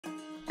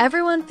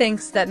Everyone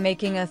thinks that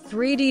making a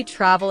 3D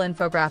travel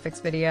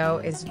infographics video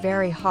is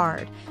very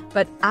hard,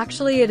 but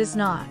actually it is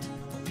not.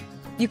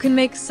 You can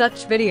make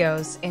such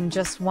videos in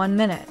just 1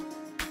 minute.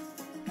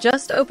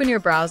 Just open your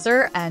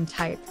browser and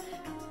type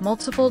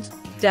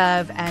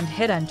mult.dev and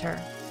hit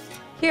enter.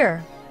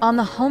 Here, on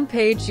the home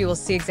page, you will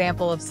see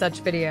example of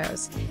such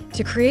videos.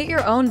 To create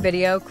your own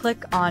video,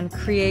 click on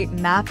Create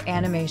Map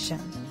Animation.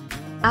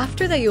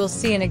 After that, you will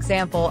see an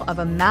example of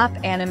a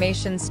map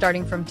animation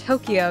starting from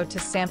Tokyo to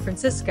San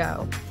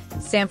Francisco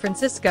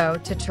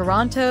to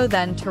Toronto,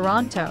 then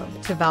Toronto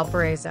to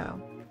Valparaiso.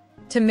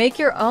 To make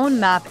your own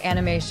map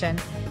animation,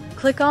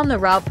 click on the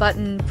Route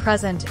button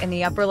present in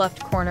the upper left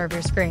corner of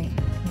your screen.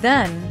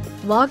 Then,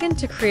 log in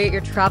to create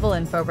your travel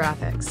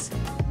infographics.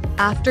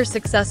 After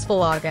successful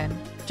login,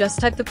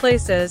 just type the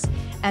places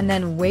and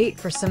then wait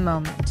for some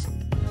moment.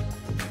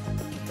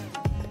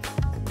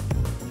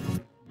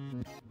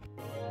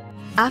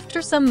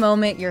 After some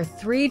moment, your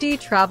 3D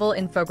travel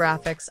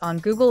infographics on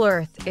Google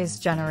Earth is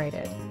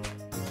generated.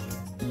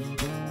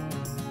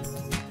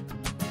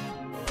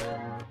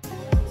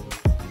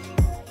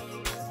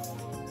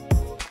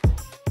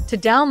 To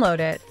download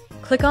it,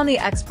 click on the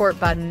Export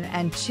button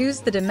and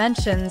choose the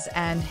dimensions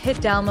and hit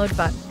Download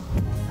button.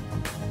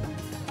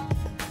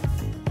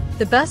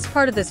 The best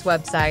part of this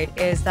website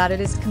is that it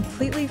is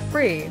completely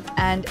free,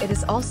 and it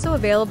is also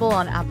available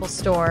on Apple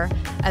Store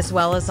as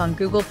well as on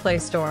Google Play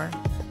Store.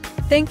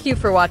 Thank you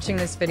for watching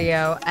this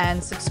video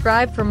and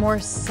subscribe for more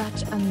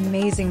such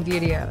amazing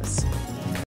videos.